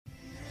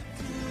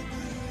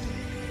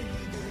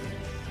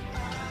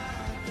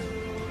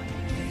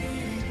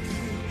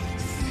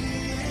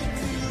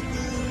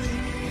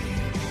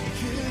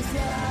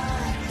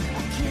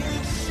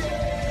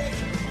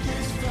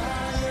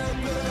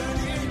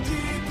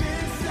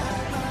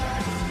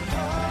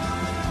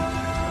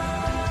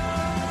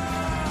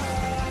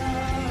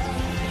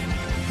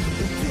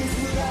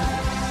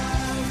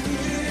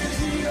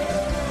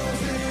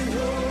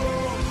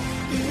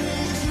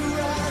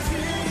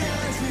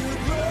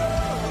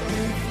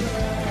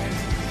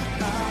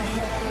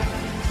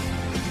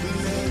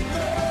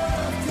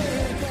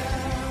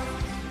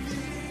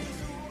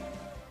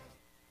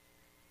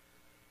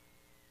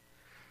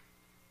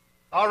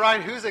All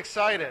right, who's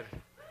excited?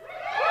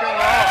 Come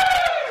on.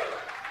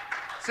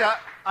 See,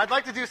 I'd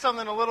like to do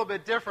something a little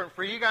bit different.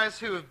 For you guys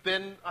who have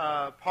been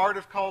part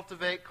of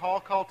Cultivate, call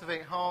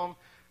Cultivate home.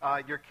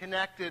 You're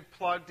connected,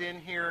 plugged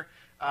in here.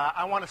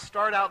 I want to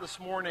start out this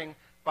morning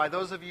by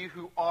those of you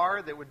who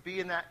are, that would be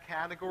in that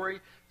category,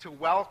 to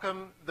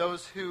welcome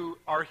those who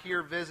are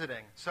here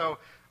visiting. So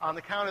on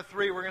the count of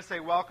three, we're going to say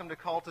welcome to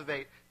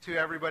Cultivate to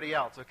everybody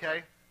else,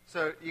 okay?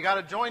 So you got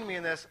to join me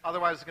in this,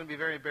 otherwise it's going to be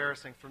very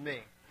embarrassing for me.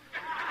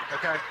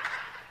 Okay?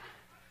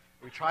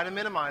 We try to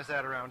minimize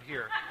that around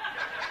here.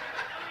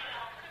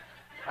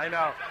 I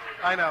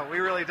know, we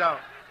really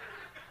don't.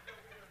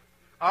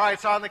 All right,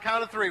 so on the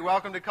count of three,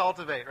 welcome to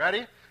Cultivate.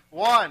 Ready?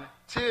 1,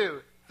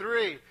 2,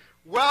 3.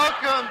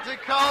 Welcome to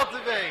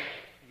Cultivate.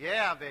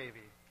 Yeah,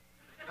 baby.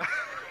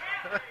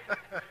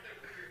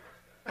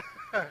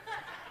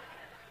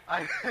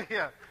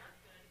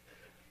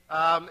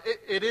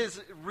 It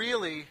is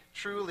really,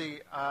 truly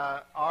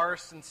our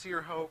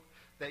sincere hope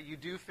that you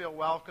do feel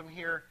welcome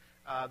here.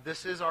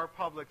 This is our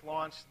public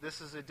launch.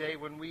 This is a day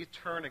when we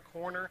turn a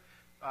corner,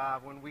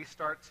 when we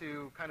start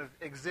to kind of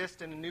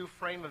exist in a new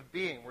frame of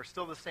being. We're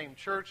still the same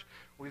church.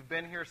 We've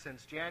been here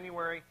since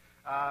January.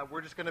 We're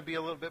just going to be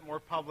a little bit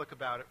more public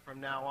about it from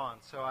now on.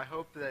 So I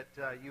hope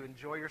that you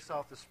enjoy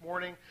yourself this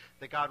morning,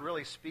 that God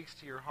really speaks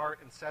to your heart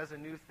and says a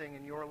new thing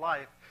in your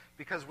life,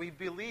 because we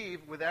believe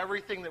with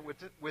everything that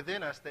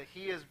within us that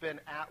He has been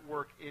at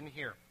work in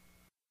here.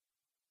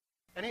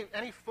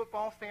 Any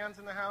football fans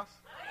in the house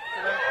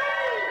today?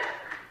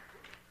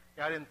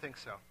 Yeah, I didn't think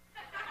so.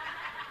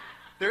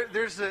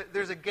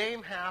 There's a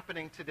game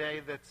happening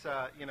today that's,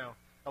 a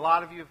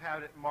lot of you have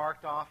had it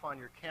marked off on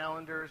your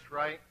calendars,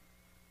 right?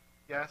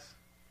 Yes?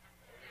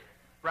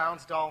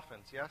 Browns,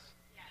 Dolphins, yes?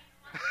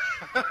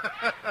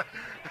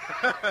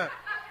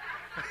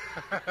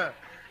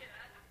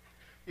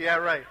 Yeah,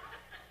 right.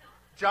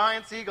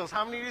 Giants, Eagles.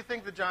 How many of you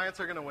think the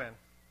Giants are going to win?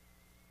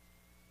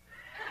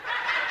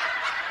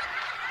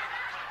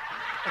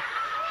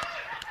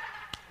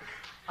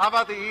 How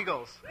about the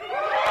Eagles?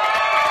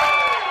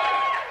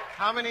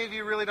 How many of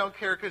you really don't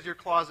care because you're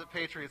closet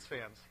Patriots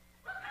fans?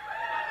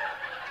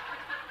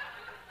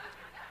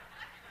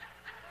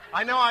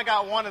 I know I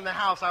got one in the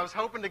house. I was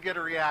hoping to get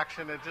a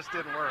reaction. It just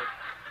didn't work.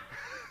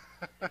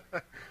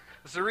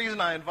 It's the reason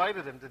I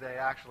invited him today,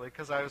 actually,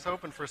 because I was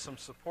hoping for some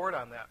support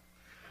on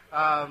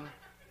that.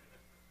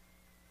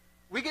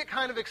 We get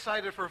kind of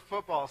excited for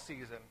football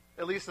season.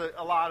 At least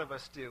a lot of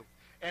us do.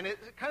 And it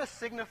kind of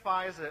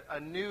signifies a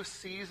new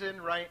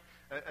season, right?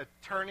 A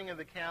turning of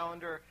the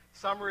calendar.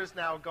 Summer is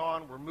now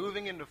gone. We're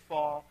moving into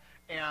fall.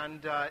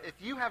 And if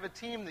you have a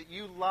team that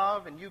you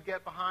love and you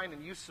get behind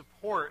and you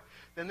support,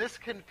 then this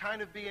can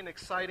kind of be an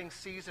exciting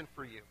season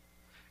for you.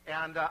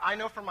 And I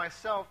know for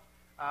myself,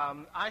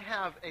 I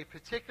have a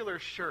particular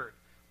shirt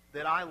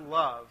that I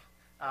love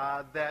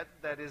that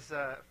is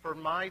for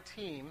my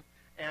team.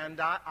 And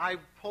I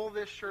pull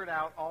this shirt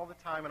out all the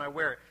time and I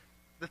wear it.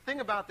 The thing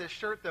about this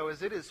shirt, though,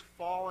 is it is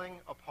falling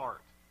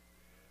apart,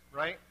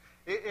 right?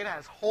 It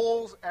has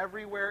holes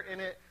everywhere in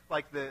it.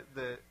 Like the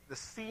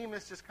seam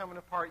is just coming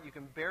apart. You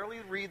can barely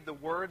read the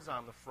words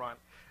on the front.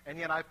 And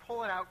yet I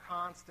pull it out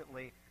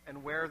constantly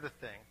and wear the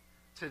thing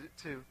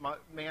to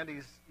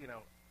Mandy's,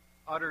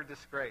 utter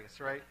disgrace,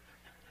 right?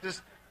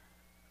 Just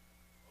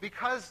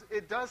because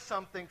it does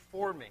something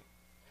for me.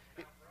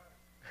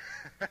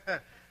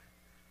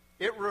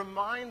 It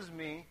reminds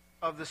me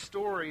of the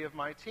story of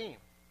my team,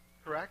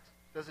 correct?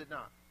 Does it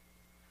not?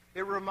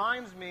 It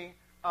reminds me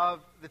of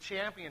the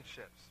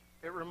championships.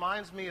 It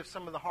reminds me of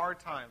some of the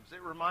hard times.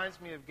 It reminds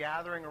me of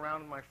gathering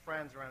around with my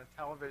friends around a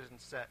television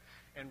set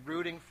and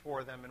rooting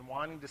for them and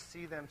wanting to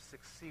see them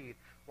succeed,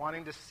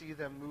 wanting to see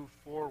them move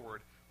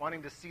forward,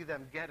 wanting to see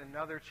them get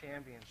another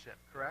championship,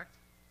 correct?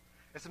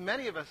 And so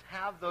many of us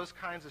have those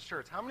kinds of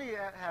shirts. How many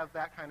have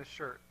that kind of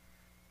shirt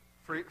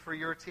for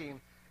your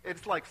team?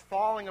 It's like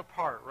falling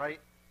apart,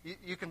 right?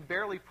 You can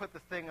barely put the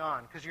thing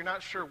on because you're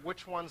not sure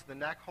which one's the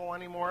neck hole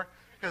anymore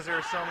because there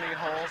are so many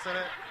holes in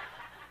it.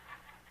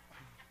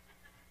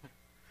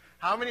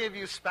 How many of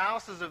you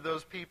spouses of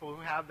those people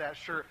who have that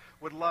shirt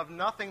would love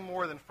nothing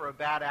more than for a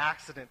bad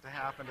accident to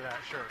happen to that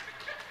shirt?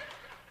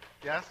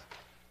 Yes?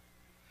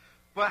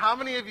 But how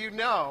many of you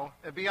know,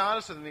 and be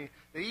honest with me,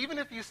 that even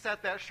if you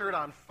set that shirt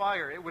on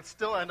fire, it would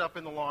still end up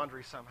in the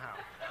laundry somehow?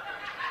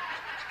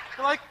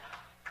 You're like,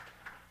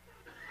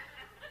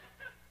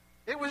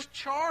 it was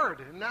charred,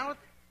 and now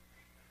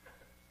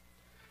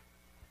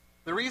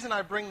the reason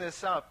I bring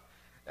this up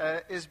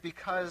is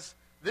because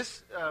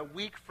this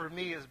week for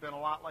me has been a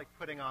lot like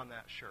putting on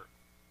that shirt.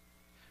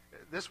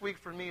 This week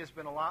for me has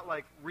been a lot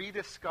like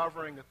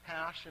rediscovering the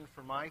passion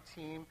for my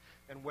team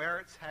and where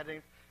it's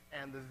heading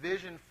and the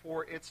vision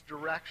for its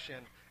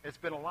direction. It's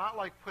been a lot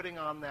like putting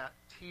on that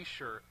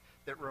T-shirt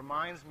that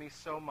reminds me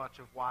so much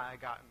of why I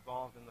got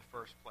involved in the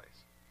first place.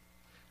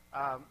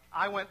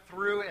 I went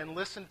through and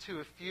listened to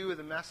a few of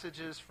the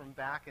messages from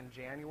back in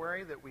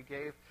January that we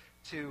gave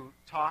to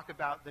talk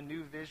about the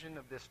new vision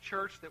of this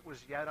church that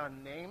was yet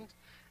unnamed.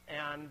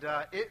 And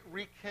it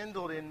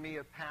rekindled in me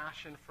a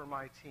passion for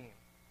my team.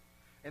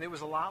 And it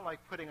was a lot like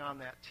putting on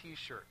that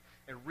T-shirt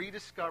and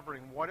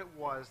rediscovering what it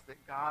was that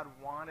God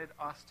wanted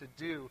us to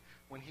do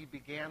when he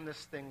began this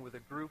thing with a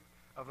group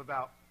of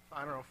about,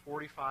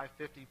 45,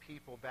 50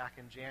 people back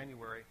in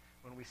January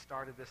when we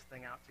started this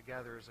thing out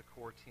together as a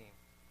core team.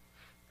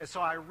 And so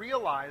I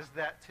realized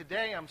that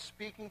today I'm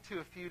speaking to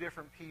a few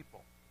different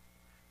people.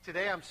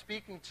 Today I'm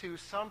speaking to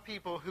some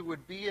people who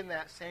would be in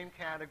that same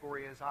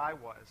category as I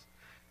was,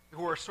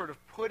 who are sort of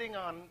putting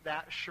on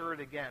that shirt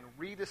again,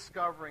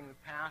 rediscovering the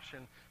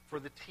passion for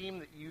the team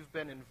that you've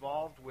been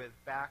involved with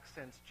back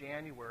since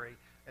January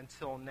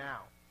until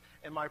now.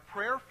 And my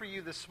prayer for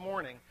you this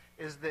morning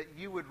is that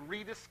you would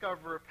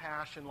rediscover a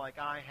passion like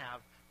I have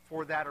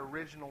for that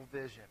original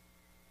vision.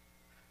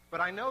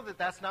 But I know that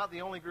that's not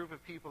the only group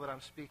of people that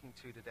I'm speaking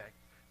to today.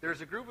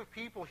 There's a group of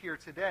people here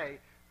today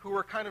who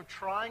are kind of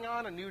trying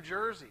on a new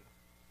jersey,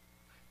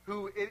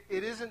 who it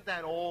isn't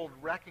that old,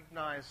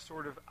 recognized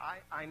sort of,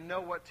 I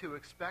know what to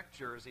expect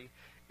jersey.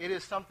 It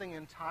is something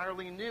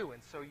entirely new,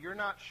 and so you're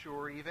not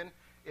sure even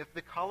if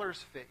the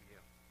colors fit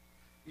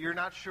you. You're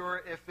not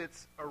sure if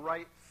it's a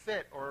right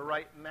fit or a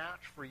right match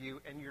for you,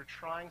 and you're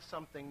trying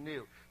something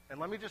new. And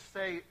let me just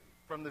say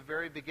from the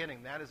very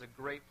beginning, that is a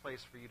great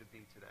place for you to be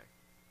today.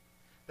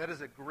 That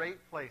is a great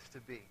place to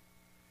be.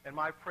 And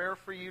my prayer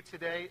for you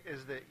today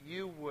is that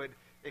you would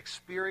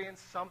experience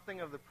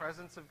something of the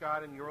presence of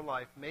God in your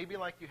life, maybe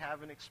like you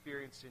haven't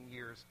experienced in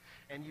years,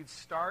 and you'd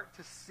start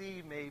to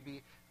see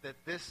maybe that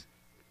this,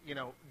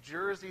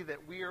 jersey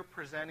that we are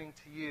presenting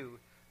to you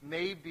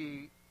may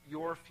be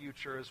your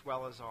future as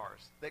well as ours,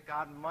 that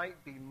God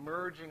might be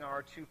merging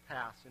our two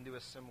paths into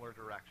a similar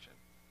direction.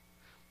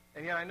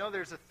 And yet I know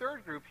there's a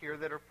third group here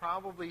that are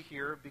probably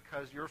here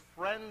because you're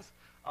friends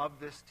of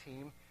this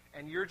team,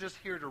 and you're just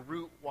here to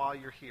root while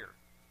you're here.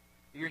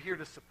 You're here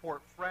to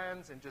support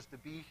friends and just to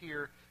be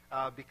here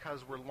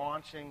because we're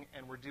launching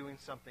and we're doing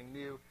something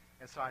new.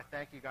 And so I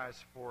thank you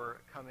guys for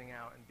coming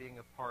out and being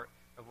a part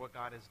of what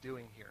God is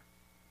doing here.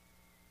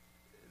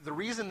 The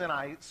reason that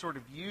I sort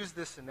of use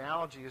this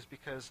analogy is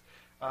because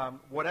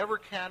whatever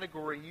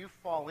category you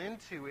fall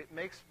into, it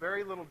makes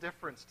very little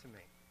difference to me.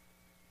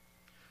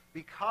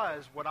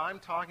 Because what I'm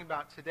talking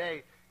about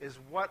today is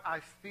what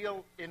I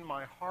feel in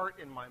my heart,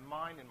 in my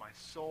mind, in my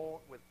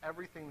soul, with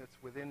everything that's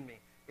within me,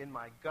 in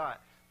my gut,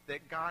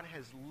 that God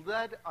has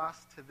led us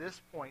to this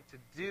point to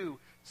do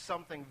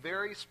something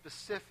very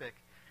specific,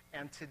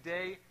 and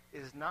today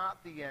is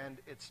not the end,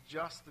 it's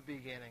just the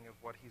beginning of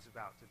what he's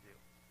about to do.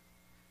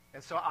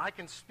 And so I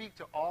can speak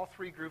to all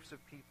three groups of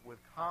people with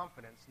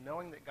confidence,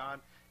 knowing that God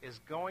is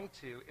doing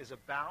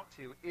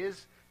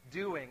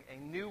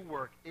a new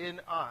work in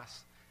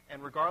us.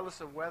 And regardless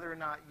of whether or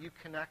not you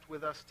connect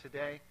with us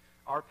today,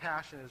 our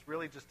passion is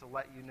really just to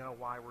let you know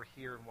why we're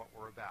here and what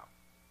we're about.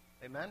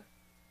 Amen?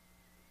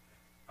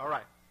 All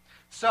right.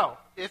 So,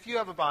 if you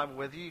have a Bible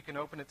with you, you can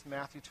open it to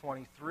Matthew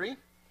 23.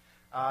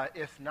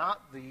 If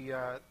not,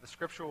 the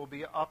scripture will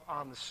be up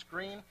on the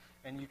screen,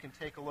 and you can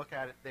take a look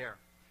at it there.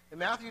 In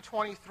Matthew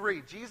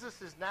 23,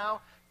 Jesus is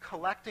now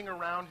collecting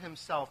around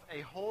himself a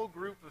whole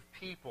group of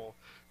people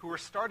who are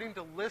starting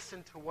to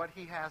listen to what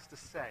he has to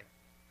say.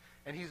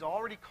 And he's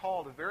already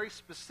called a very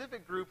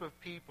specific group of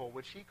people,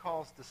 which he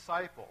calls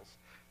disciples.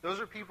 Those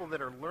are people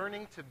that are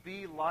learning to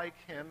be like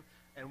him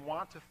and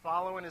want to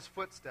follow in his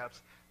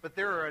footsteps. But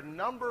there are a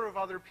number of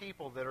other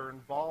people that are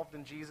involved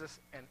in Jesus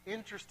and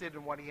interested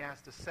in what he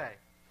has to say.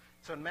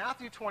 So in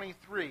Matthew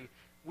 23,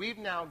 we've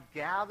now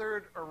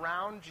gathered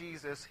around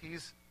Jesus.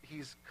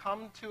 He's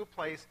come to a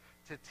place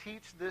to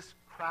teach this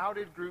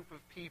crowded group of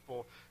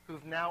people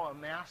who've now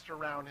amassed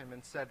around him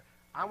and said,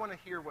 I want to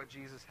hear what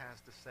Jesus has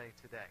to say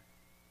today.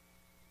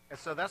 And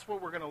so that's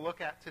what we're going to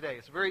look at today.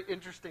 It's a very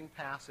interesting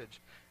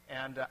passage,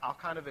 and I'll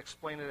kind of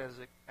explain it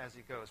as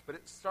he goes. But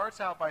it starts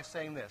out by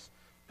saying this.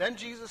 Then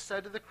Jesus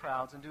said to the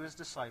crowds and to his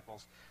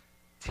disciples,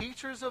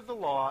 teachers of the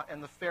law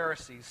and the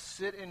Pharisees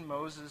sit in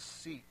Moses'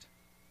 seat.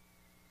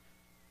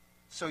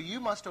 So you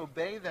must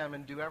obey them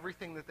and do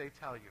everything that they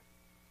tell you.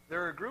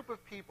 There are a group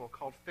of people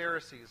called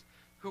Pharisees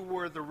who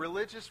were the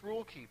religious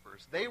rule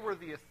keepers. They were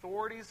the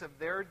authorities of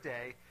their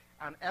day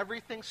on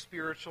everything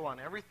spiritual, on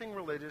everything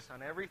religious,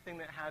 on everything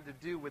that had to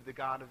do with the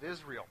God of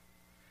Israel.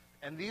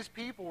 And these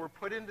people were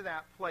put into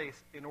that place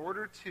in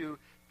order to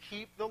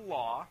keep the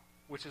law,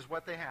 which is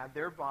what they had,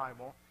 their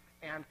Bible,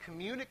 and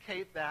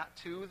communicate that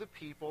to the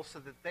people so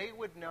that they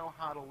would know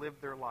how to live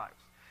their lives.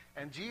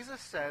 And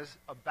Jesus says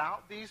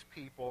about these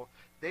people,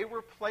 they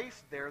were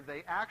placed there.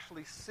 They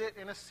actually sit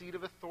in a seat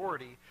of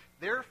authority.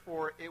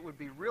 Therefore, it would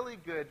be really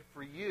good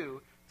for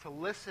you to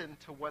listen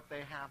to what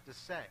they have to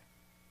say.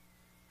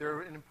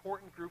 They're an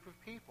important group of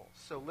people,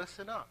 so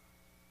listen up.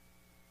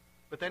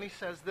 But then he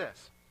says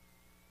this,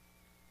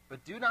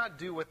 but do not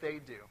do what they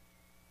do,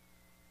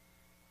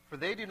 for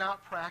they do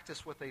not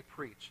practice what they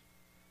preach.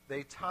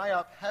 They tie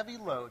up heavy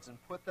loads and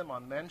put them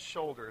on men's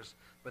shoulders,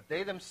 but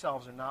they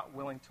themselves are not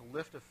willing to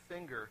lift a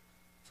finger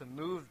to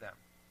move them.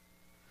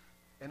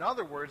 In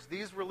other words,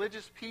 these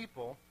religious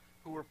people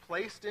who were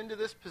placed into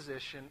this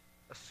position,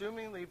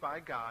 assumingly by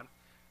God,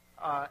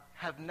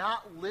 have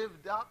not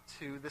lived up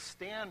to the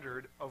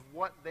standard of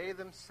what they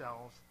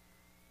themselves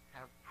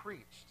have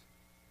preached.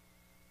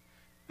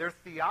 Their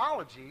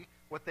theology,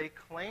 what they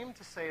claim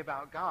to say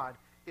about God,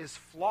 is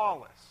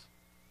flawless.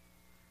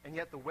 And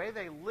yet the way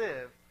they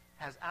live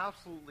has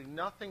absolutely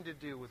nothing to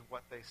do with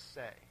what they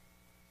say.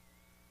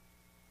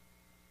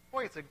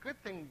 Boy, it's a good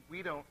thing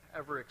we don't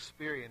ever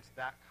experience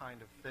that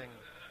kind of thing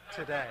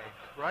today,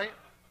 right?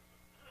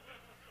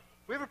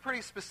 We have a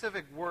pretty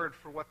specific word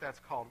for what that's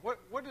called.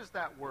 What is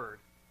that word?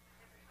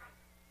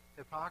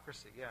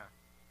 Hypocrisy, yeah.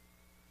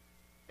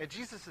 And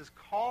Jesus is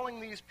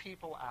calling these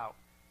people out,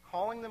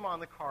 calling them on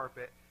the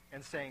carpet,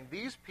 and saying,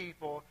 these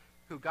people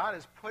who God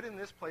has put in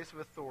this place of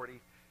authority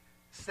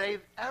say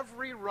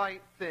every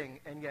right thing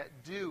and yet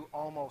do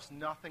almost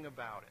nothing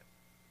about it.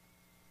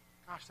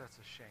 Gosh, that's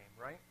a shame,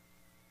 right?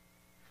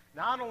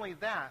 Not only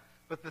that,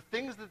 but the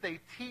things that they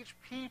teach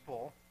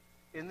people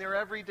in their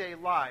everyday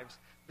lives,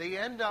 they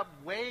end up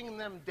weighing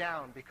them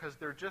down because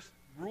they're just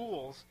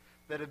rules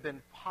that have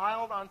been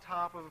piled on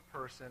top of a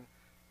person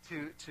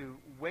to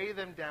weigh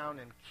them down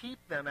and keep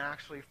them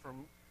actually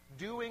from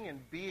doing and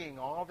being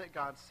all that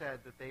God said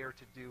that they are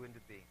to do and to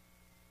be.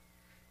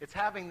 It's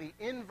having the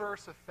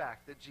inverse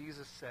effect that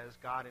Jesus says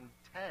God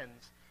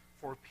intends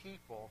for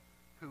people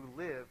who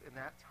live in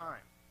that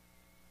time.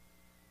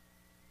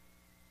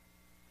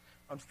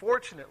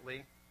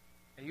 Unfortunately,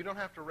 and you don't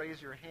have to raise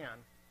your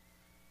hand,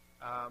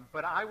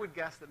 but I would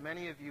guess that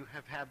many of you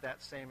have had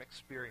that same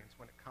experience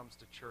when it comes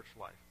to church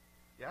life.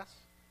 Yes?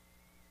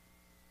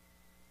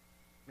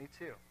 Me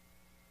too.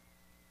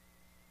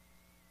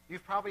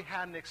 You've probably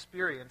had an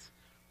experience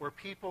where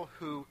people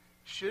who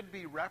should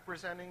be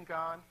representing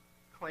God,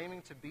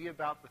 claiming to be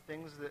about the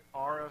things that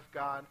are of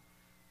God,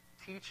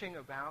 teaching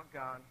about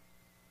God,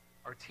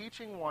 are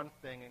teaching one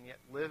thing and yet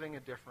living a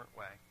different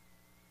way.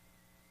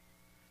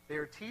 They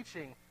are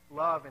teaching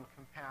love and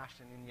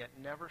compassion and yet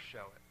never show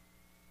it.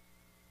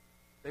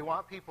 They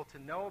want people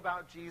to know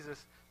about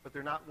Jesus, but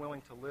they're not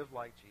willing to live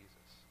like Jesus.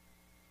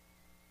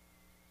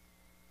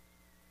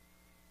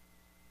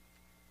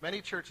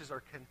 Many churches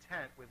are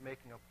content with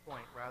making a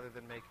point rather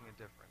than making a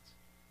difference.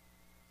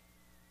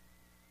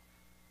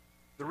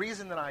 The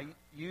reason that I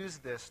use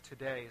this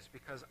today is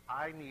because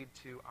I need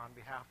to, on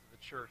behalf of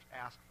the church,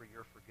 ask for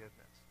your forgiveness.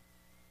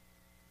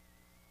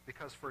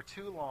 Because for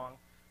too long,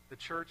 the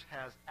church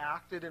has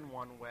acted in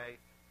one way,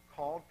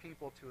 called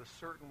people to a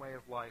certain way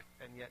of life,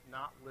 and yet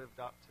not lived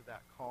up to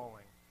that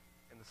calling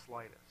in the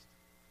slightest.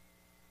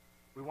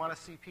 We want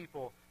to see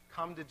people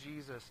come to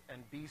Jesus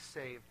and be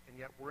saved, and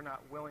yet we're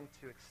not willing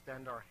to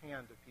extend our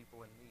hand to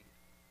people in need.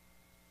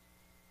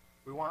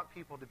 We want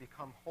people to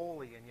become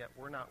holy, and yet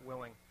we're not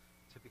willing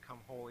to become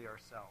holy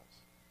ourselves.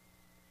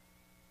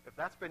 If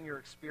that's been your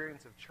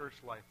experience of church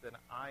life, then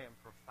I am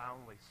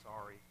profoundly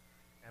sorry,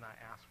 and I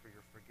ask for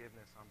your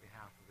forgiveness on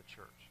behalf of the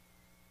church.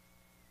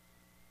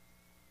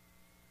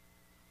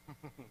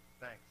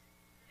 Thanks.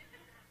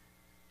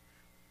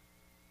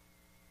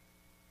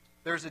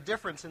 There's a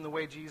difference in the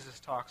way Jesus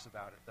talks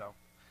about it, though.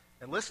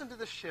 And listen to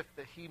the shift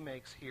that he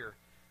makes here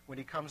when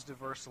he comes to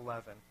verse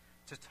 11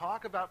 to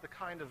talk about the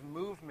kind of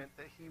movement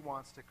that he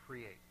wants to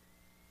create.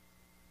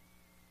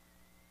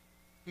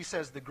 He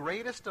says, the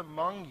greatest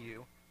among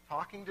you,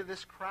 talking to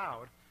this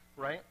crowd,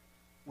 right,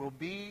 will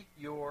be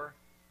your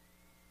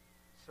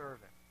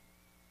servant.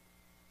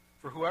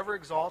 For whoever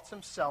exalts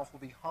himself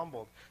will be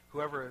humbled.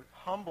 Whoever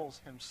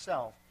humbles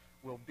himself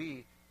will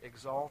be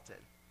exalted.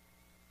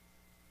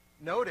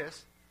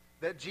 Notice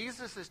that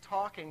Jesus is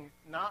talking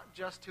not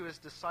just to his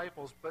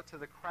disciples, but to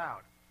the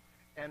crowd.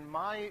 And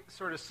my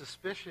sort of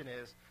suspicion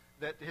is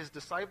that his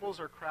disciples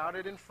are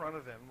crowded in front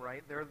of him,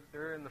 right?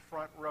 They're in the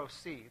front row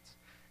seats.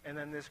 And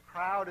then this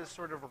crowd is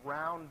sort of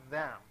around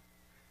them.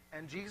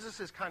 And Jesus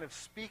is kind of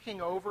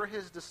speaking over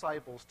his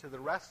disciples to the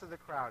rest of the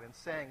crowd and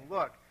saying,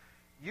 look,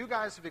 you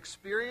guys have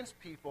experienced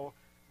people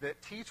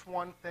that teach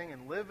one thing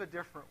and live a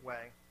different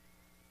way.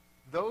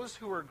 Those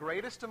who are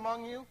greatest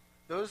among you,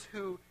 those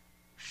who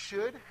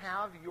should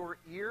have your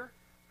ear,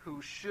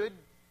 who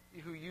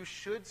you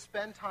should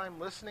spend time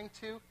listening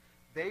to,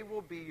 they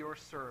will be your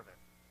servant.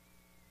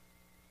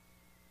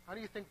 How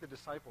do you think the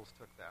disciples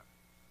took that?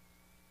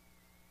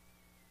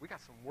 We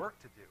got some work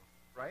to do,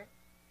 right?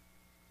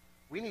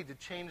 We need to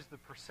change the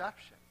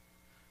perception.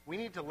 We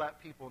need to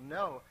let people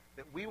know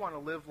that we want to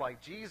live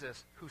like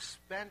Jesus, who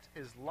spent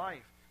his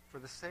life for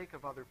the sake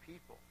of other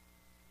people.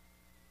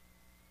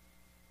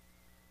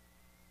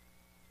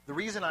 The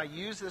reason I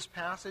use this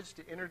passage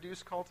to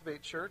introduce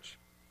Cultivate Church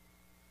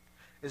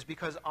is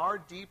because our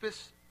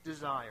deepest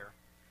desire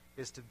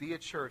is to be a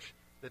church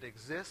that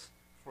exists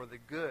for the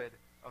good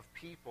of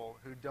people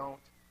who don't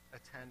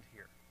attend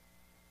here.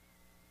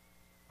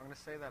 I'm going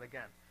to say that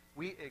again.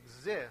 We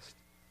exist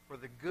for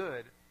the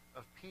good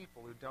of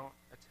people who don't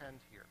attend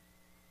here.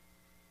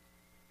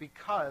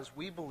 Because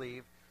we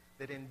believe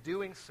that in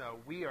doing so,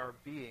 we are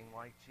being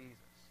like Jesus.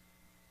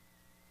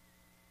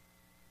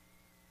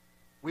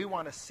 We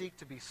want to seek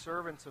to be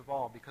servants of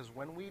all, because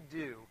when we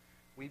do,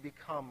 we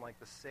become like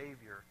the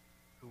Savior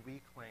who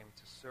we claim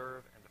to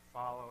serve and to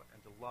follow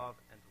and to love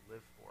and to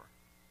live for.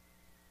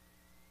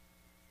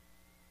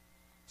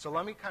 So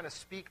let me kind of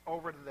speak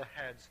over to the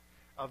heads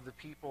of the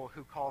people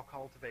who call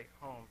Cultivate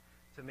home,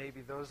 to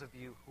maybe those of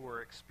you who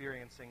are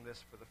experiencing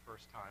this for the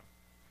first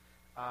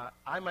time.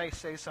 I may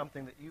say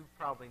something that you've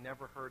probably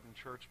never heard in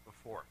church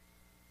before.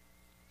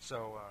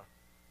 So,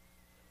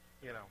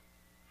 you know.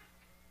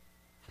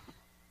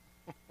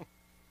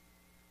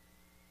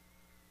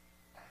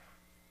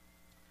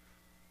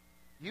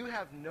 You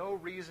have no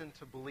reason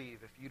to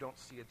believe if you don't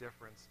see a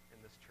difference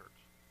in this church.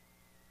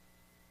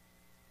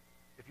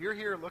 If you're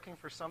here looking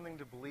for something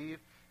to believe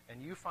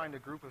and you find a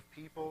group of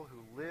people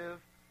who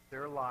live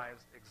their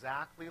lives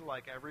exactly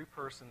like every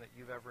person that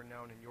you've ever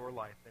known in your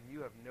life, then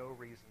you have no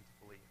reason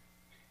to believe.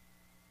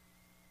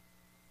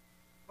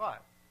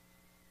 But,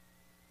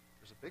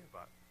 there's a big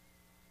but.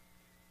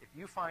 If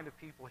you find a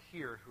people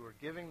here who are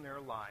giving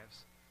their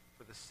lives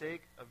for the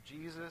sake of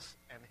Jesus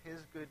and his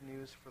good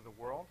news for the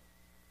world,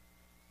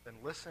 then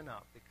listen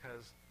up,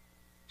 because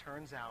it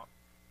turns out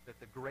that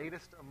the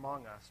greatest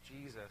among us,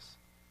 Jesus,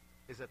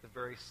 is at the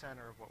very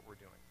center of what we're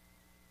doing.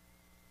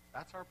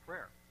 That's our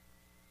prayer.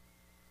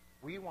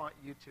 We want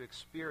you to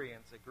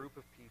experience a group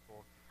of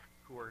people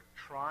who are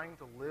trying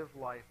to live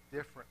life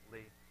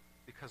differently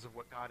because of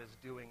what God is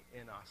doing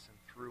in us and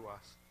through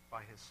us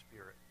by his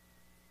Spirit.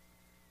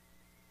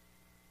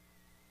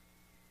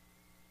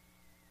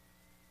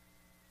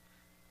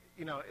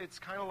 You know, it's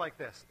kind of like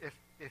this.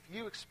 If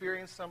you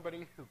experience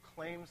somebody who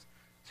claims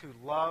to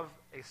love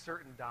a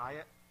certain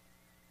diet,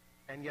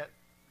 and yet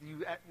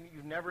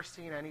you've never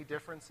seen any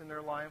difference in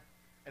their life,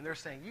 and they're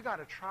saying, you got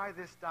to try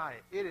this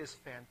diet. It is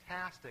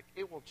fantastic.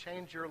 It will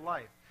change your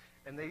life.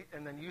 And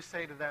then you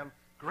say to them,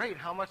 great,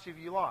 how much have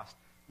you lost?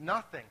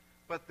 Nothing,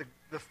 but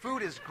the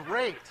food is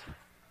great.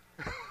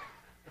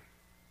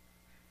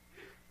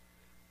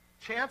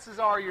 Chances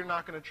are you're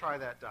not going to try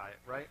that diet,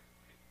 right?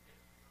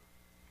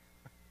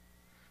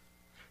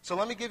 So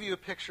let me give you a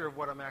picture of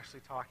what I'm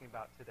actually talking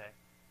about today.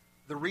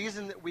 The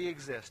reason that we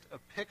exist, a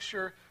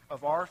picture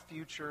of our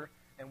future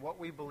and what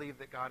we believe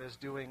that God is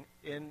doing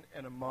in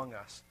and among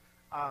us.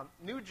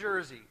 New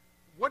Jersey,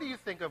 what do you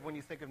think of when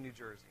you think of New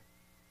Jersey?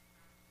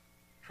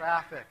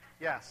 Traffic,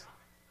 yes.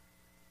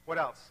 What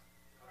else?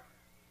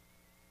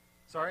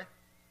 Sorry?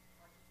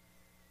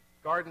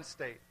 Garden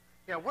State.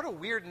 Yeah, what a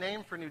weird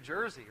name for New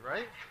Jersey,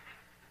 right?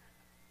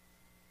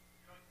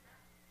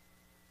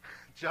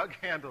 Jug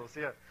handles,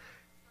 yeah.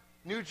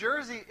 New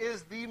Jersey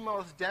is the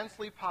most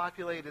densely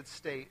populated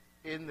state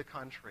in the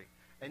country,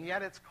 and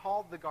yet it's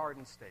called the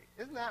Garden State.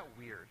 Isn't that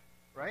weird,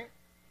 right?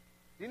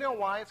 Do you know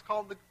why it's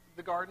called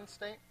the Garden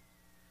State?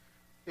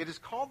 It is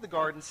called the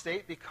Garden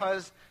State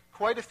because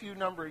quite a few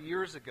number of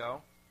years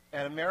ago,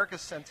 at America's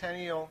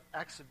Centennial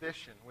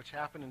Exhibition, which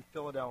happened in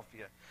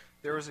Philadelphia,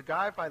 there was a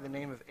guy by the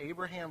name of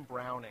Abraham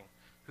Browning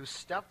who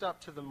stepped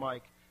up to the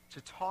mic to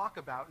talk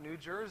about New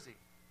Jersey.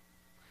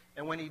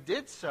 And when he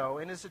did so,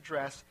 in his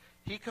address,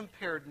 he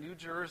compared New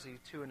Jersey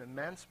to an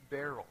immense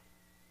barrel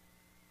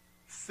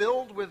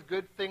filled with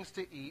good things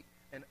to eat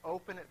and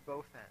open at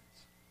both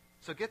ends.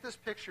 So get this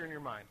picture in your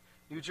mind.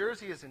 New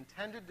Jersey is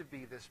intended to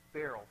be this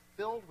barrel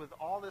filled with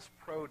all this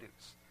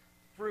produce,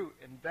 fruit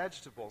and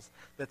vegetables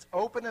that's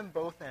open in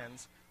both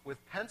ends, with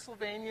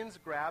Pennsylvanians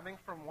grabbing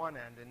from one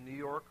end and New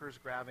Yorkers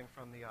grabbing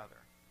from the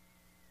other.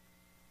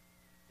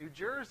 New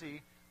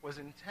Jersey was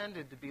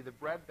intended to be the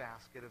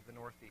breadbasket of the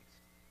Northeast.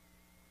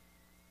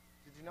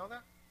 Did you know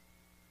that?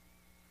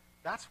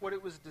 That's what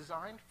it was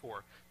designed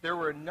for. There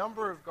were a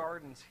number of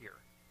gardens here,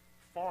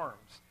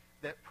 farms,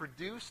 that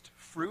produced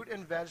fruit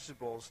and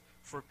vegetables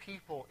for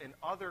people in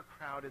other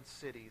crowded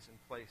cities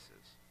and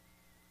places.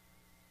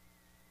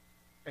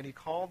 And he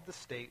called the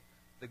state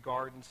the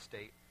Garden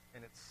State,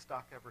 and it's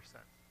stuck ever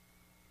since.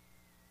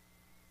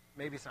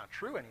 Maybe it's not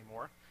true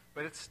anymore,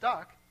 but it's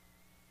stuck.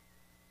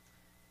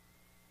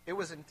 It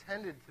was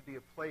intended to be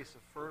a place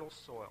of fertile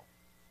soil,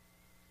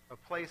 a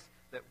place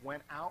that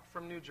went out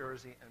from New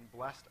Jersey and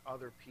blessed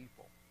other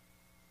people.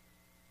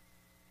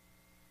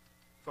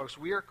 Folks,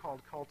 we are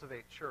called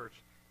Cultivate Church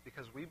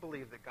because we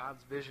believe that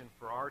God's vision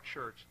for our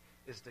church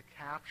is to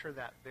capture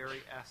that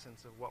very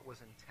essence of what was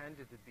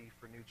intended to be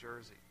for New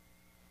Jersey.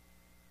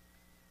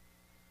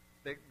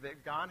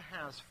 That God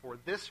has for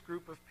this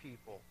group of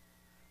people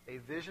a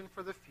vision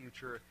for the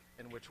future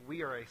in which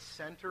we are a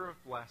center of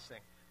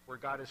blessing, where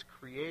God is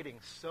creating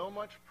so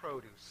much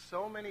produce,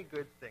 so many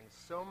good things,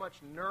 so much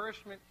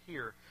nourishment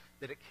here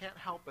that it can't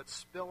help but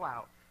spill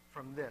out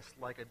from this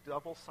like a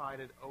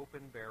double-sided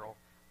open barrel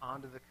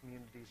onto the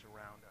communities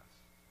around us.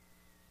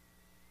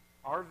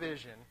 Our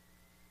vision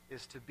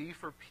is to be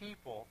for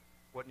people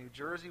what New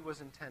Jersey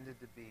was intended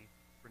to be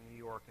for New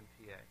York and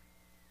PA.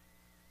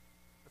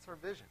 That's our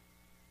vision.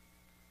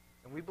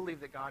 And we believe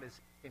that God is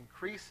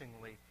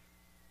increasingly,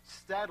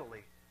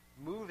 steadily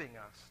moving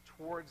us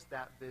towards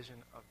that vision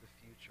of the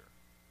future.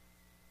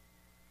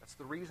 That's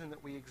the reason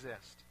that we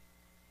exist.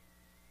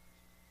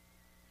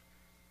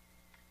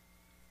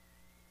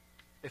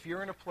 If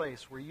you're in a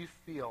place where you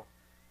feel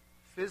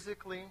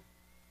physically,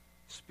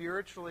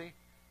 spiritually,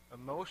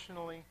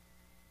 emotionally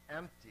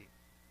empty,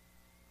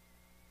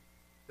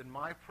 then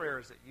my prayer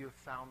is that you have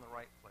found the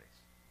right place.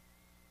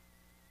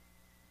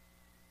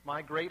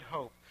 My great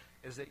hope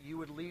is that you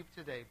would leave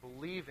today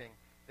believing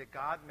that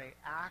God may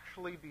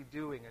actually be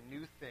doing a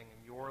new thing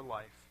in your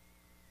life,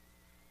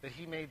 that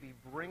he may be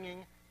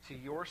bringing to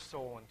your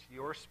soul and to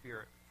your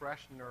spirit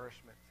fresh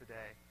nourishment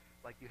today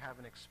like you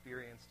haven't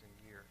experienced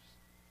in years.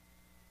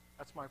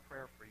 That's my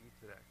prayer for you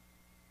today.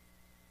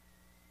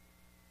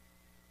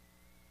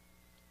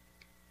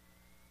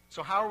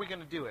 So how are we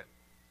going to do it?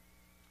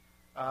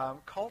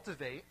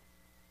 Cultivate,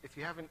 if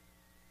you haven't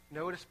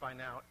noticed by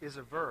now, is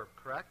a verb,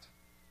 correct?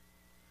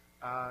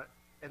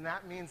 And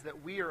that means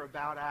that we are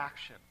about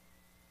action.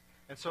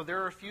 And so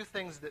there are a few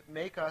things that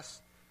make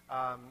us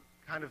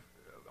kind of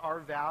our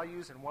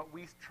values and what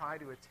we try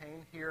to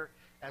attain here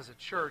as a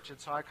church. And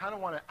so I kind of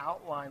want to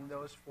outline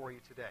those for you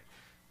today.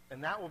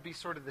 And that will be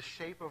sort of the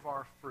shape of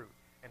our fruit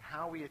and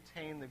how we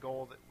attain the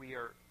goal that we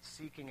are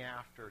seeking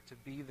after, to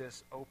be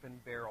this open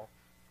barrel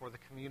for the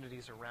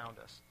communities around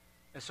us.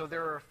 And so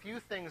there are a few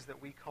things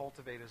that we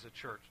cultivate as a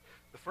church.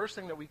 The first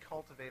thing that we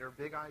cultivate are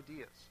big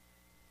ideas.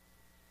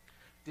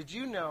 Did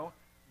you know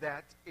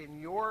that in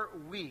your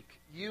week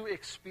you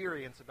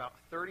experience about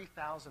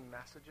 30,000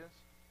 messages?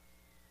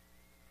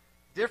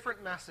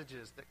 Different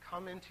messages that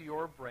come into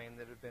your brain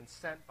that have been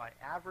sent by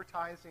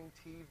advertising,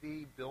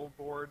 TV,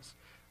 billboards,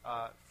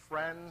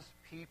 friends,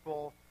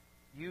 people,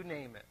 you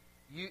name it.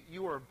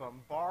 You are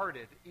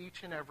bombarded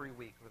each and every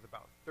week with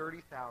about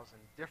 30,000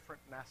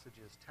 different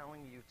messages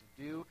telling you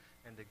to do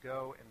and to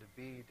go and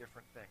to be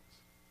different things.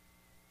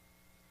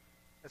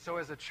 And so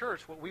as a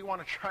church, what we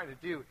want to try to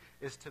do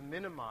is to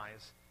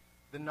minimize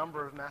the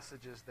number of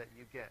messages that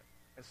you get.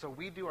 And so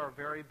we do our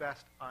very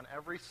best on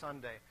every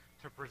Sunday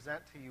to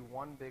present to you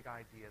one big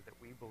idea that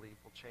we believe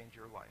will change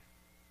your life.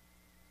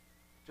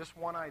 Just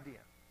one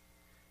idea.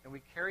 And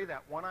we carry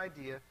that one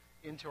idea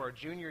into our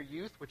junior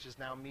youth, which is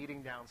now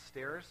meeting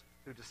downstairs,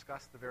 who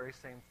discuss the very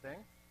same thing,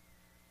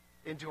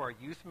 into our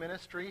youth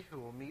ministry, who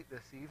will meet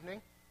this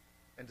evening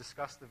and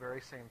discuss the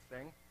very same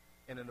thing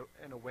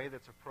in a way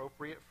that's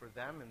appropriate for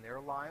them in their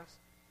lives,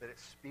 that it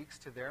speaks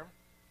to them.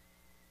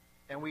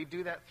 And we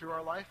do that through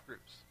our life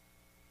groups.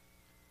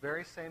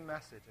 Very same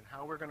message, and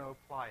how we're going to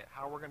apply it,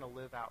 how we're going to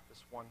live out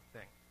this one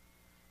thing.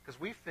 Because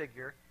we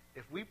figure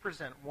if we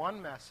present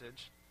one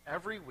message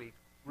every week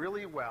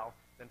really well,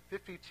 then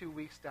 52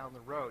 weeks down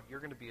the road, you're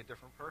going to be a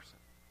different person.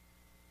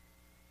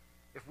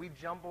 If we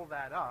jumble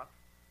that up,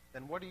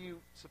 then what are you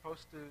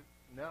supposed to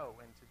know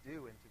and to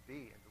do and to be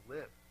and to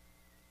live?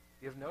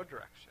 You have no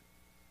direction.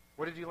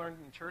 What did you learn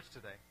in church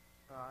today?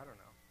 I don't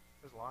know.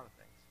 There's a lot of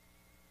things.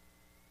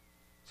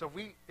 So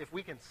if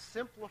we can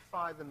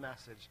simplify the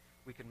message,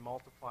 we can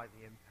multiply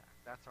the impact.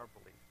 That's our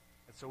belief.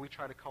 And so we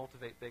try to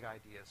cultivate big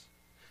ideas.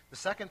 The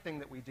second thing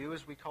that we do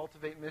is we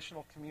cultivate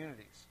missional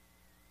communities.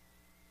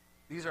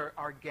 These are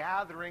our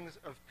gatherings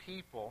of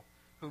people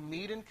who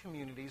meet in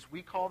communities.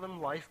 We call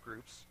them life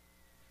groups,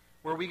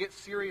 where we get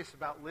serious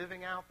about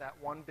living out that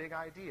one big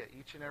idea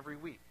each and every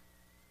week.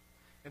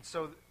 And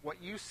so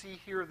what you see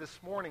here this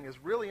morning is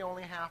really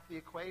only half the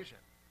equation.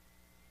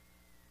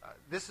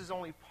 This is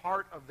only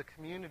part of the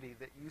community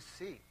that you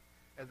see.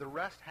 And the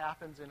rest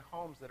happens in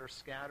homes that are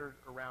scattered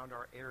around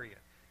our area.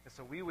 And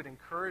so we would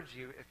encourage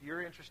you, if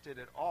you're interested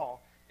at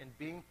all in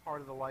being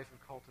part of the life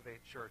of Cultivate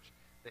Church,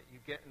 that you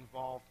get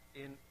involved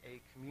in a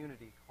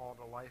community called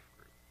a life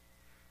group.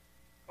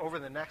 Over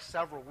the next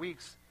several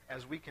weeks,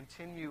 as we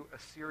continue a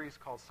series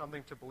called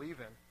Something to Believe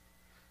in,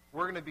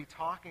 we're going to be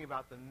talking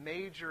about the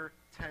major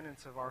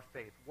tenets of our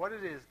faith, what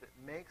it is that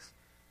makes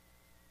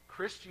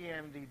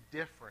Christianity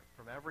different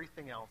from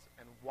everything else,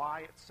 and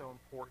why it's so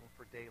important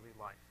for daily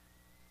life.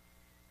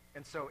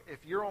 And so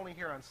if you're only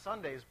here on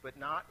Sundays but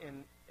not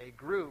in a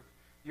group,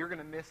 you're going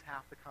to miss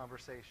half the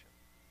conversation,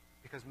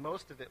 because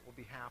most of it will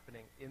be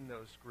happening in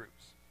those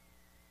groups.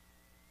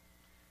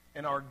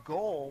 And our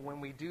goal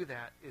when we do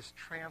that is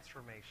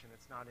transformation.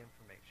 It's not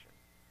information.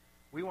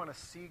 We want to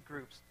see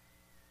groups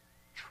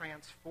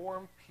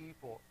transform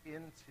people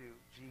into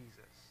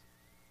Jesus,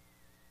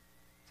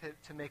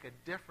 to make a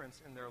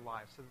difference in their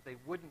lives so that they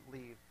wouldn't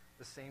leave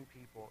the same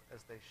people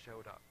as they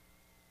showed up.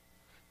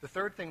 The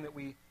third thing that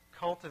we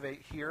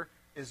cultivate here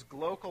is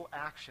glocal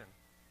action.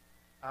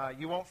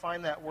 You won't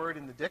find that word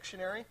in the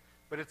dictionary,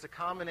 but it's a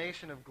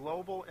combination of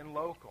global and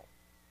local.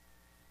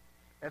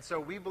 And so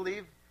we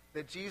believe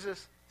that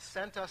Jesus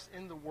sent us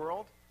in the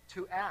world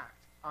to act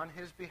on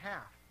his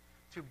behalf,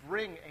 to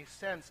bring a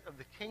sense of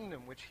the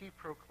kingdom which he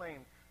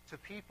proclaimed to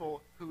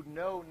people who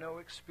know no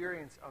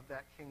experience of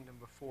that kingdom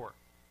before.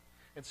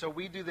 And so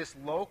we do this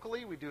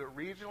locally, we do it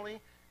regionally,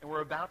 and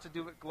we're about to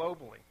do it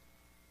globally.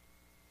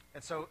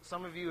 And so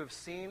some of you have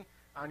seen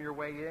on your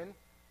way in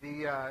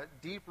the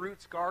Deep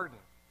Roots Garden.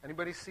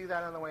 Anybody see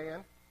that on the way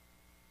in?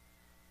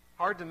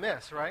 Hard to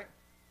miss, right?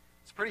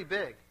 It's pretty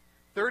big.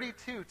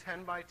 32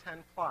 10 by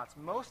 10 plots.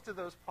 Most of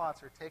those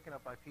plots are taken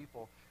up by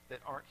people that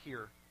aren't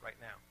here right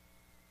now.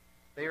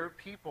 They are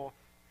people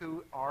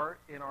who are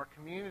in our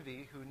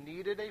community who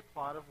needed a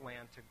plot of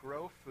land to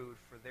grow food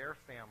for their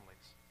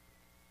families.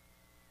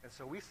 And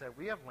so we said,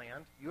 we have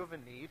land, you have a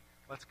need,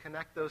 let's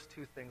connect those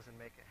two things and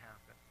make it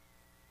happen.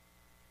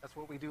 That's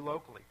what we do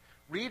locally.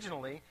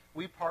 Regionally,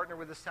 we partner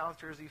with the South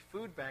Jersey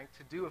Food Bank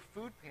to do a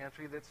food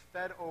pantry that's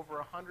fed over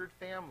 100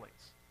 families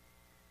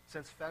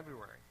since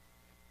February.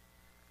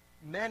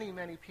 Many,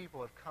 many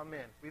people have come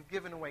in. We've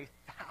given away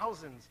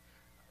thousands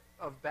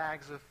of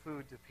bags of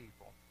food to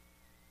people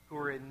who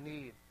are in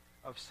need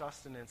of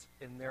sustenance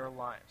in their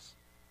lives.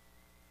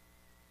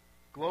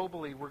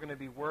 Globally, we're going to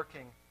be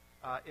working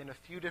in a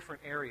few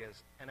different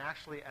areas. And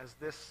actually, as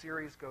this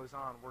series goes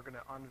on, we're going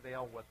to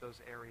unveil what those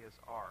areas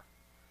are.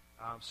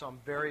 So I'm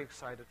very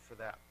excited for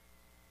that.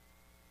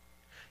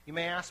 You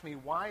may ask me,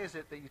 why is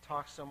it that you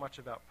talk so much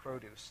about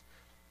produce?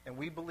 And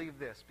we believe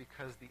this,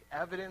 because the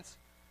evidence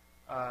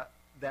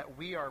that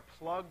we are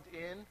plugged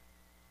in,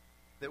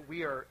 that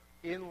we are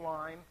in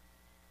line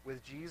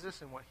with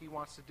Jesus and what he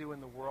wants to do in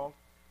the world,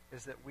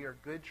 is that we are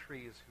good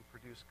trees who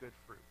produce good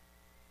fruit.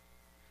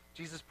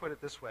 Jesus put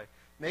it this way: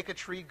 make a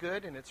tree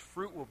good and its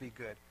fruit will be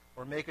good,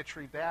 or make a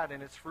tree bad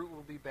and its fruit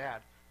will be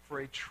bad. For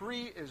a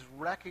tree is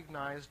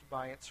recognized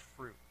by its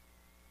fruit.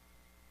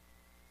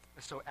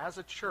 So as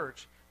a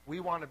church, we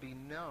want to be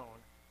known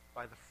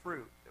by the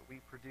fruit that we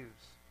produce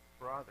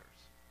for others.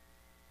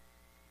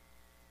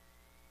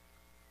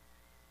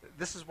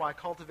 This is why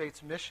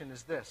Cultivate's mission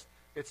is this.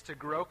 It's to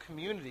grow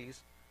communities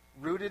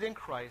rooted in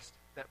Christ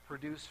that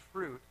produce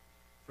fruit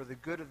for the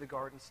good of the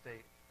Garden State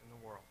and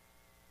the world.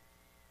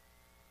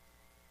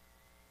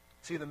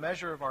 See, the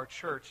measure of our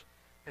church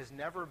has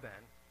never been,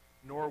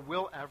 nor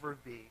will ever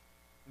be,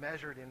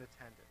 measured in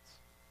attendance.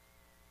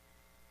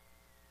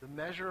 The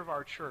measure of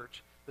our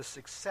church, the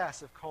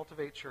success of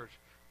Cultivate Church,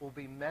 will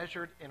be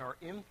measured in our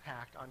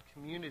impact on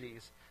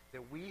communities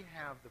that we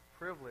have the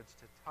privilege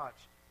to touch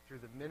through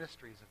the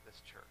ministries of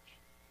this church.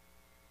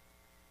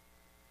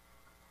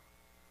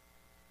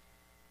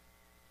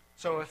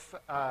 So if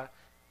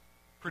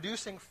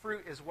producing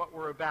fruit is what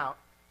we're about,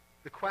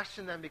 the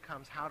question then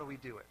becomes, how do we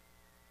do it?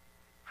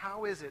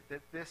 How is it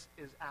that this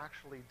is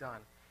actually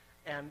done?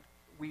 And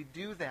we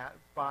do that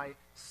by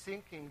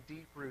sinking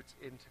deep roots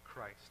into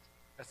Christ.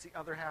 That's the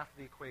other half of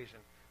the equation.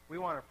 We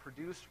want to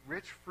produce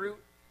rich fruit,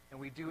 and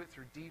we do it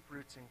through deep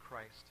roots in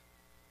Christ.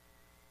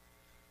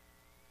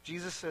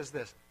 Jesus says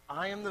this: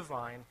 I am the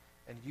vine,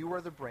 and you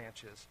are the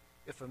branches.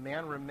 If a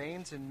man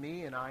remains in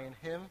me and I in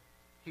him,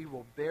 he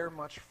will bear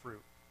much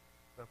fruit.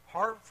 But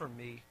apart from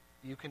me,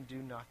 you can do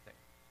nothing.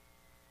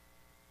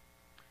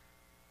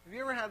 Have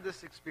you ever had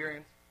this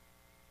experience?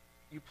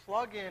 You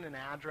plug in an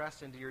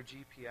address into your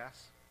GPS.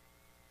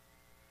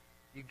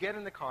 You get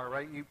in the car,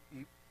 right? You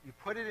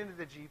put it into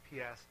the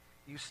GPS.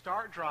 You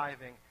start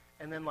driving,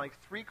 and then like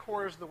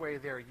 3/4 of the way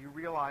there, you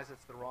realize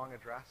it's the wrong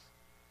address.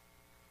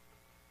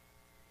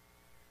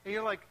 And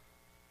you're like,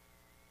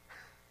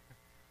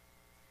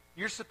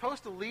 you're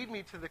supposed to lead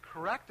me to the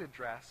correct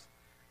address,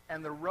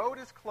 and the road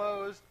is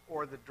closed,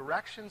 or the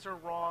directions are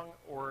wrong,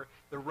 or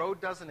the road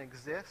doesn't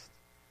exist.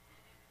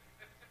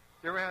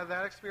 You ever have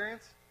that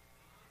experience?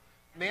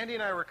 Mandy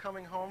and I were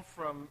coming home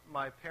from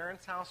my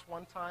parents' house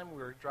one time.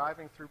 We were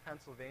driving through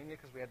Pennsylvania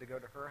because we had to go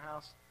to her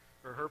house,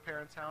 or her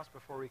parents' house,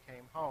 before we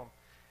came home.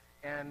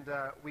 And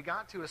we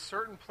got to a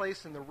certain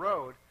place in the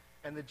road,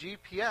 and the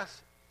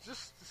GPS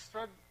just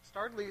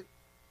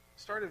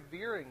started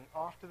veering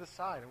off to the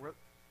side.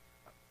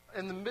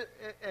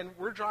 And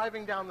we're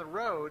driving down the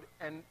road,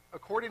 and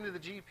according to the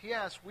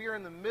GPS, we are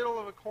in the middle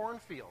of a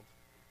cornfield.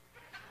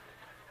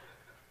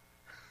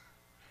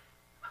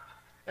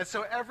 And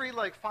so every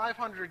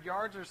 500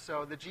 yards or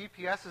so, the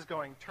GPS is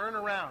going, turn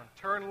around,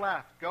 turn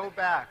left, go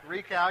back,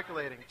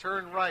 recalculating,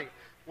 turn right.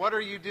 What are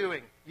you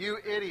doing? You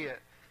idiot.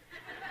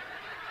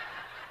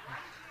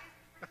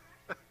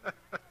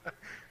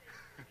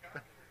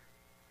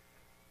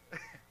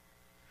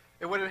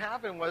 And what had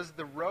happened was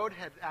the road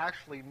had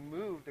actually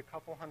moved a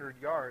couple hundred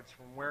yards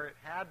from where it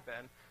had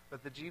been,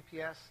 but the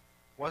GPS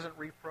wasn't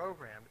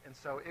reprogrammed, and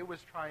so it was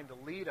trying to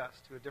lead us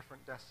to a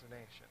different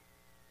destination.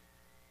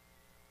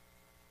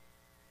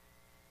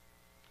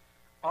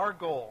 Our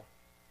goal,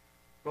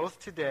 both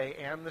today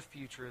and the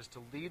future, is to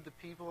lead the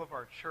people of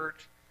our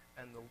church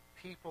and the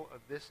people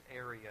of this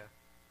area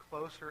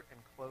closer and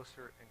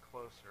closer and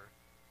closer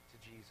to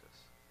Jesus.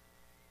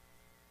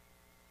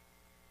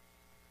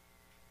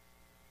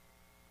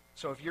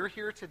 So if you're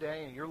here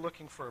today and you're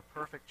looking for a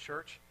perfect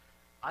church,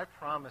 I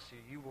promise you,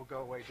 you will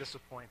go away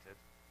disappointed.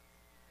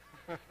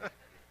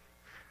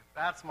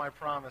 That's my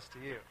promise to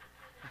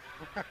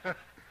you.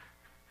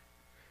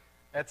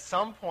 At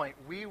some point,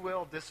 we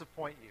will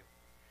disappoint you.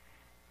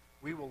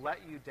 We will let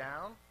you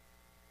down.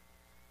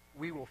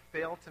 We will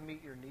fail to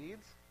meet your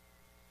needs.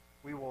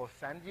 We will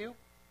offend you,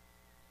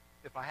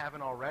 if I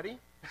haven't already.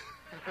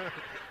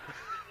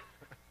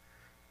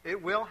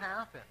 It will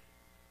happen.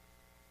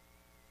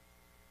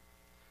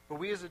 But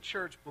we as a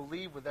church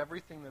believe with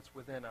everything that's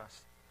within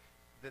us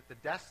that the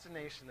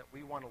destination that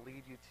we want to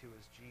lead you to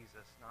is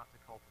Jesus, not to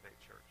Cultivate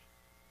Church.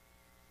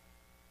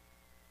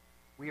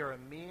 We are a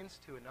means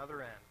to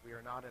another end. We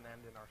are not an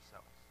end in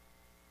ourselves.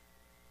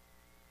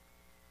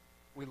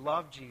 We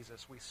love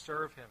Jesus. We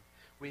serve him.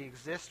 We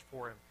exist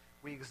for him.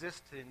 We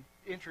exist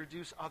to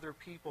introduce other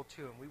people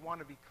to him. We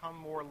want to become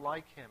more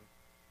like him.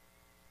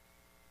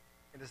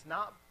 It is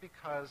not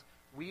because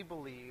we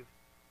believe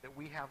that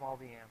we have all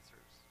the answers.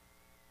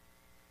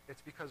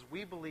 It's because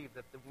we believe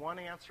that the one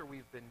answer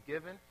we've been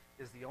given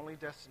is the only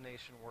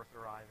destination worth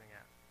arriving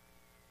at.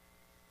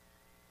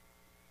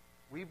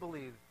 We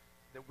believe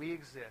that we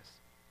exist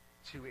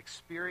to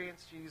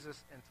experience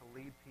Jesus and to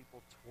lead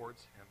people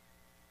towards him.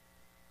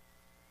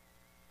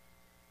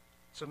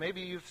 So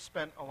maybe you've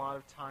spent a lot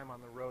of time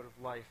on the road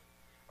of life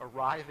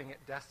arriving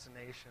at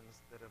destinations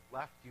that have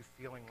left you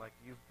feeling like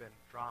you've been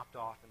dropped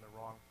off in the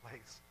wrong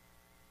place.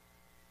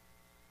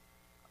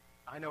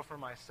 I know for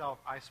myself,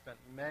 I spent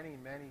many,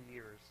 many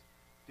years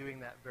doing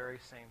that very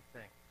same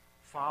thing,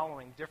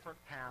 following different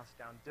paths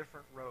down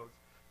different roads,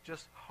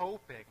 just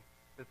hoping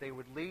that they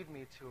would lead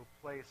me to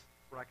a place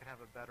where I could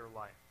have a better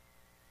life.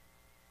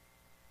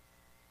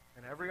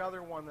 And every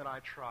other one that I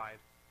tried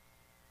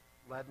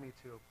led me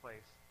to a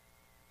place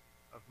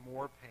of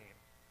more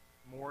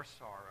pain, more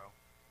sorrow,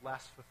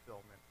 less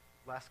fulfillment,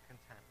 less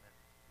contentment,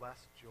 less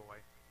joy,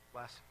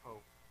 less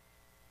hope.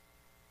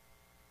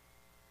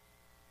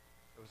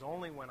 It was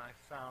only when I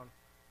found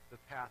the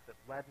path that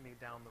led me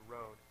down the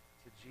road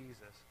to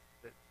Jesus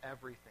that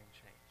everything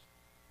changed.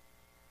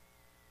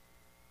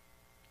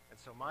 And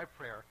so my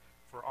prayer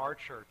for our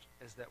church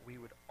is that we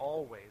would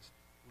always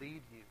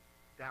lead you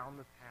down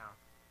the path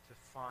to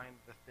find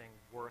the thing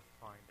worth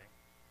finding.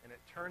 And it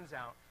turns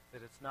out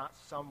that it's not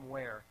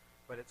somewhere,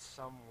 but it's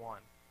someone.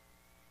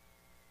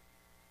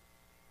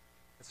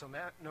 And so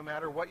no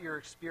matter what your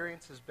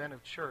experience has been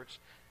of church,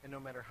 and no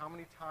matter how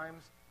many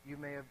times you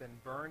may have been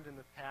burned in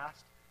the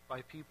past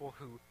by people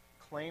who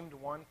claimed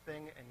one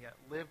thing and yet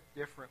lived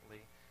differently,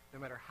 no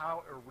matter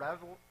how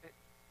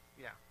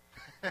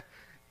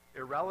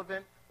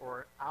irrelevant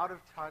or out of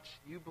touch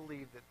you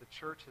believe that the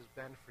church has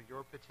been for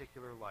your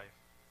particular life,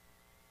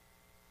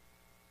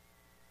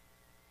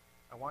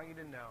 I want you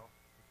to know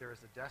that there is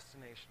a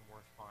destination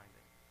worth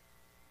finding.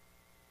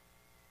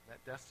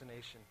 That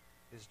destination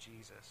is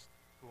Jesus,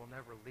 who will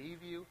never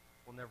leave you,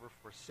 will never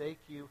forsake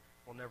you,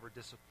 will never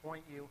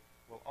disappoint you,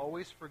 will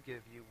always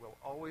forgive you, will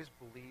always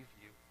believe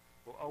you,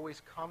 will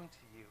always come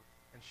to you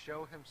and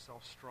show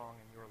himself strong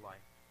in your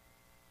life.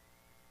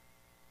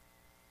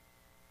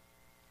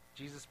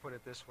 Jesus put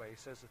it this way. He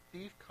says, "A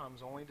thief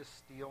comes only to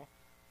steal,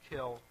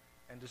 kill,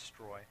 and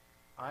destroy.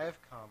 I have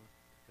come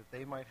that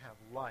they might have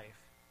life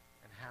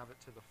and have it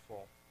to the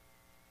full."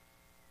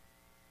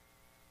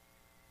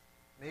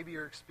 Maybe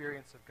your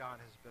experience of God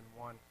has been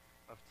one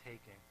of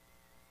taking.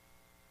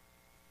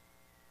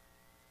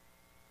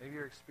 Maybe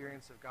your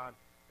experience of God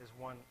is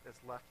one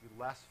that's left you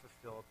less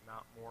fulfilled,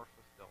 not more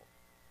fulfilled.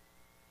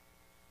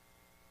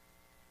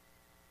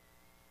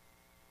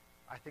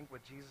 I think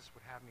what Jesus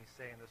would have me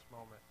say in this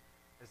moment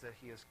is that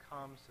he has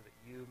come so that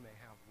you may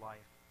have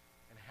life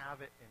and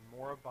have it in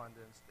more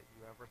abundance than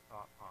you ever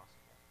thought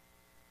possible.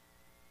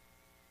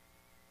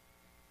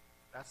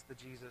 That's the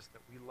Jesus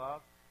that we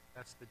love.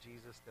 That's the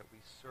Jesus that we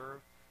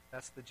serve.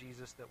 That's the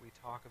Jesus that we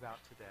talk about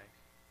today.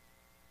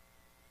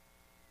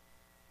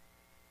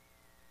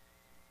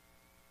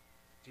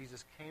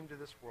 Jesus came to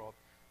this world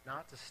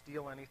not to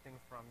steal anything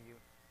from you,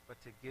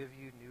 but to give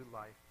you new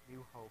life,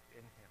 new hope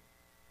in him.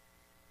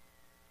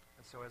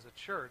 And so as a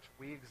church,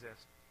 we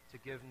exist to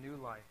give new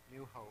life,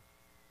 new hope,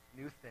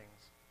 new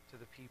things to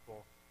the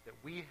people that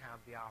we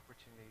have the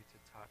opportunity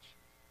to touch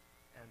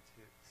and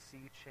to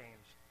see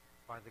changed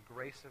by the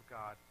grace of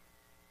God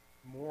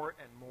more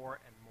and more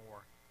and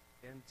more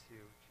into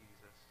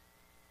Jesus.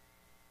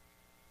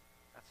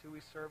 That's who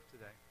we serve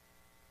today,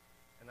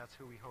 and that's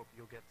who we hope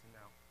you'll get to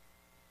know.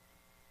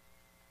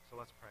 So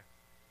let's pray.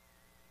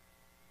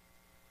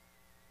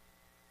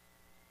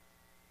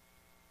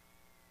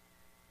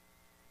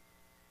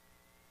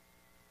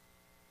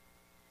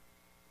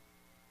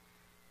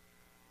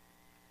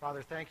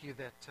 Father, thank you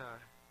that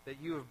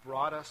you have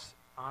brought us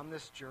on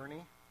this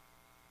journey.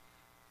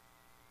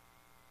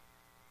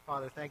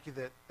 Father, thank you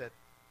that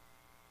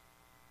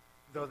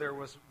though there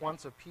was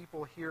once a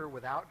people here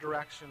without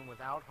direction,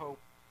 without hope,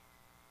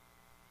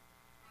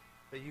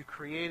 that you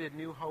created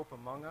new hope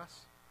among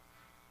us,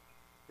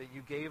 that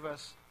you gave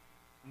us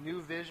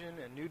new vision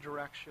and new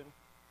direction,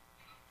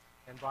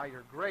 and by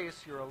your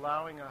grace, you're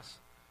allowing us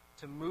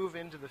to move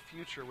into the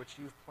future which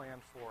you've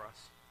planned for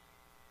us.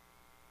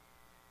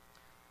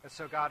 And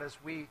so, God, as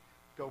we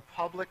go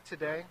public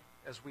today,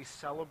 as we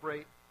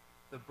celebrate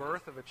the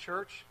birth of a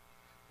church,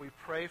 we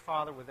pray,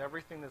 Father, with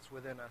everything that's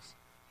within us,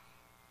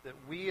 that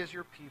we as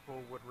your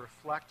people would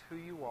reflect who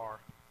you are.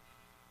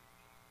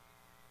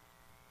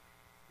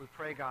 We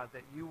pray, God,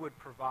 that you would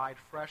provide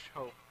fresh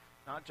hope,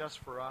 not just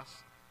for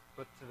us,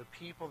 but to the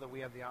people that we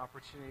have the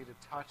opportunity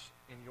to touch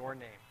in your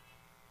name.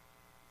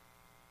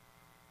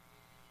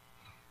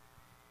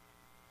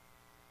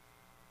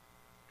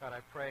 God, I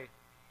pray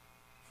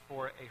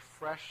for a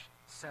fresh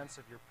sense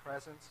of your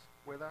presence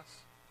with us.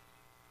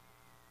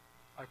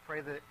 I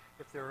pray that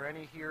if there are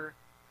any here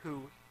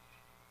who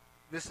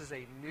this is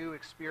a new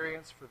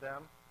experience for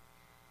them,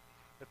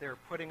 that they're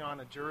putting on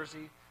a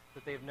jersey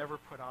that they've never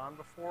put on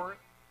before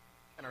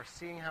and are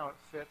seeing how it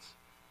fits,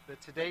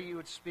 that today you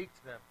would speak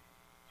to them,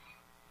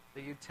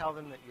 that you'd tell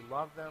them that you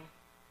love them,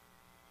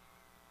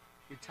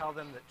 You'd tell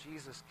them that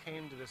Jesus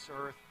came to this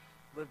earth,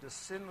 lived a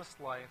sinless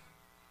life,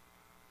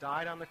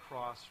 died on the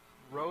cross,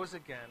 rose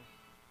again,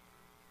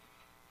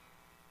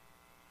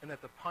 and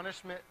that the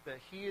punishment that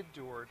he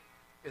endured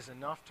is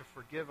enough to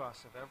forgive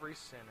us of every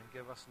sin and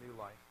give us new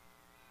life.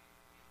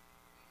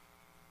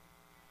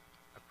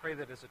 I pray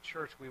that as a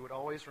church we would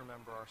always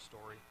remember our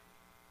story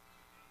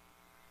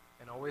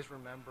and always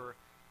remember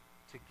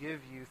to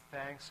give you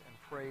thanks and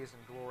praise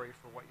and glory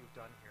for what you've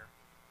done here.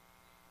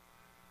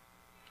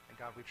 And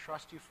God, we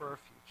trust you for our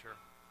future.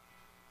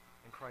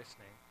 In Christ's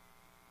name,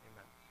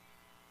 amen.